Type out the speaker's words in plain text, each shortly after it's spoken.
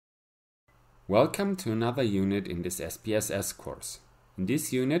Welcome to another unit in this SPSS course. In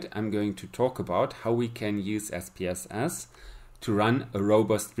this unit I'm going to talk about how we can use SPSS to run a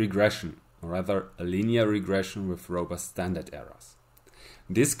robust regression, or rather a linear regression with robust standard errors.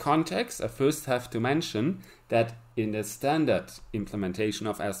 In this context I first have to mention that in the standard implementation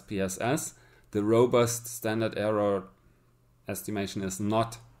of SPSS the robust standard error estimation is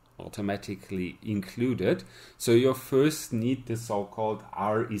not automatically included, so you first need the so-called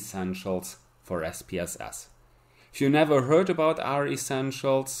R essentials for SPSS. If you never heard about R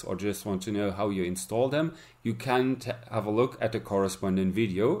essentials or just want to know how you install them, you can have a look at the corresponding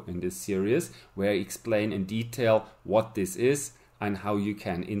video in this series where I explain in detail what this is and how you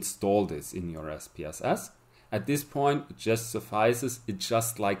can install this in your SPSS. At this point it just suffices, it's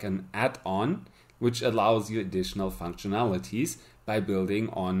just like an add-on which allows you additional functionalities by building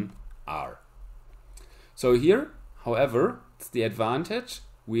on R. So here, however, it's the advantage.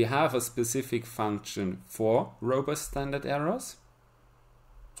 We have a specific function for robust standard errors,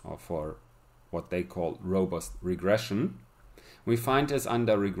 or for what they call robust regression. We find this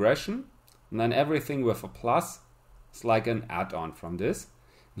under regression, and then everything with a plus is like an add-on from this.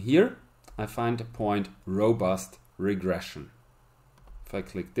 Here I find the point robust regression. If I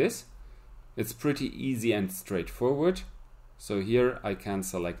click this, it's pretty easy and straightforward. So here I can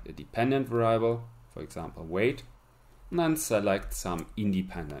select a dependent variable, for example weight, and then select some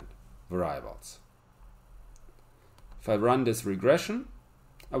independent variables. If I run this regression,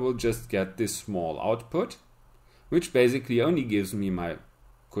 I will just get this small output, which basically only gives me my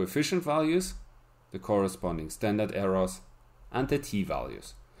coefficient values, the corresponding standard errors, and the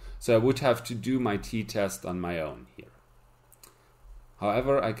t-values. So I would have to do my t-test on my own here.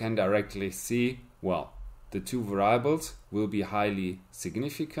 However, I can directly see, well, the two variables will be highly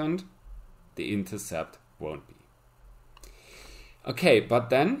significant, the intercept won't be. Okay,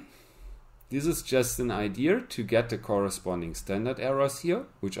 but then this is just an idea to get the corresponding standard errors here,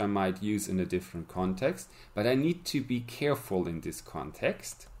 which I might use in a different context, but I need to be careful in this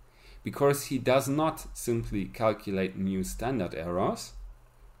context because he does not simply calculate new standard errors.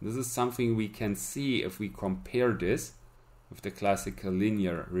 This is something we can see if we compare this with the classical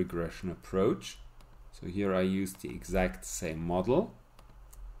linear regression approach. So here I use the exact same model.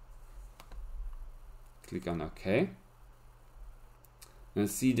 Click on OK. And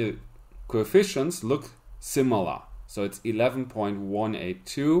see the coefficients look similar. So it's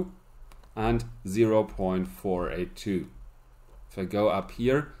 11.182 and 0.482. If I go up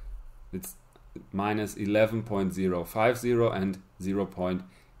here, it's minus 11.050 and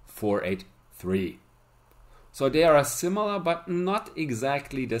 0.483. So they are similar but not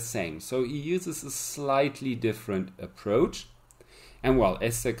exactly the same. So he uses a slightly different approach. And well,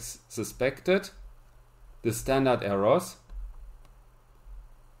 as suspected, the standard errors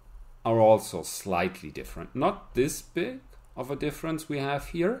are also slightly different. Not this big of a difference we have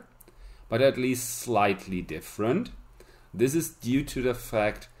here, but at least slightly different. This is due to the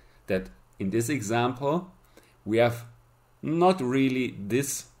fact that in this example we have not really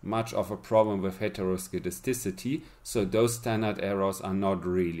this much of a problem with heteroscedasticity, so those standard errors are not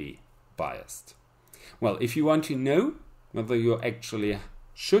really biased. Well, if you want to know whether you actually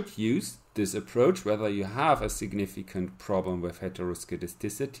should use this approach, whether you have a significant problem with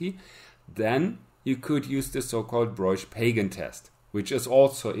heteroscedasticity, then you could use the so-called Breusch-Pagan test, which is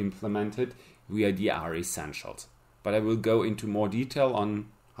also implemented via the R essentials. But I will go into more detail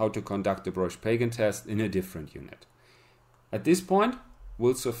on how to conduct the Breusch-Pagan test in a different unit. At this point,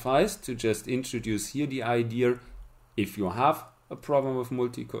 will suffice to just introduce here the idea, if you have a problem with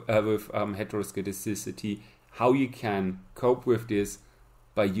heteroscedasticity, how you can cope with this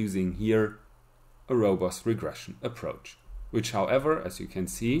by using here a robust regression approach, which however, as you can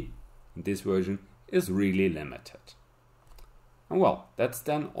see in this version, is really limited. And well, that's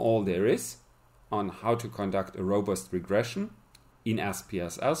then all there is on how to conduct a robust regression in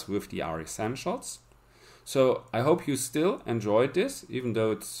SPSS with the R essentials. So I hope you still enjoyed this, even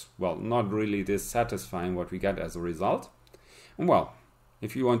though it's, well, not really this satisfying what we get as a result. And well,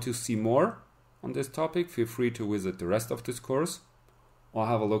 if you want to see more on this topic, feel free to visit the rest of this course or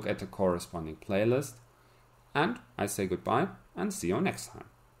have a look at the corresponding playlist. And I say goodbye and see you next time.